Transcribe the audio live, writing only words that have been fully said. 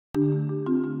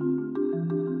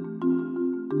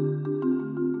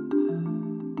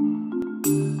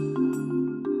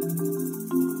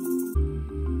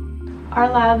Our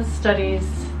lab studies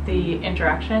the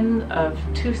interaction of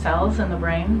two cells in the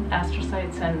brain,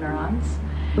 astrocytes and neurons.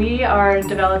 We are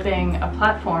developing a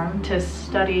platform to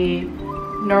study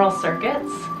neural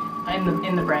circuits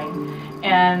in the brain.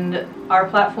 And our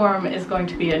platform is going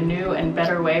to be a new and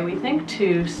better way, we think,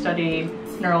 to study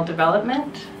neural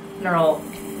development, normal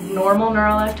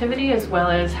neural activity, as well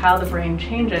as how the brain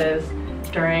changes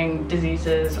during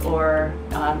diseases or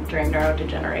during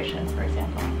neurodegeneration, for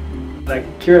example. Like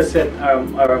Kira said,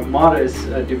 our model is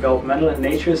developmental in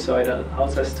nature, so it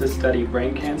allows us to study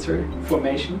brain cancer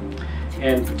formation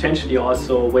and potentially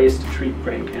also ways to treat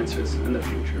brain cancers in the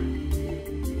future.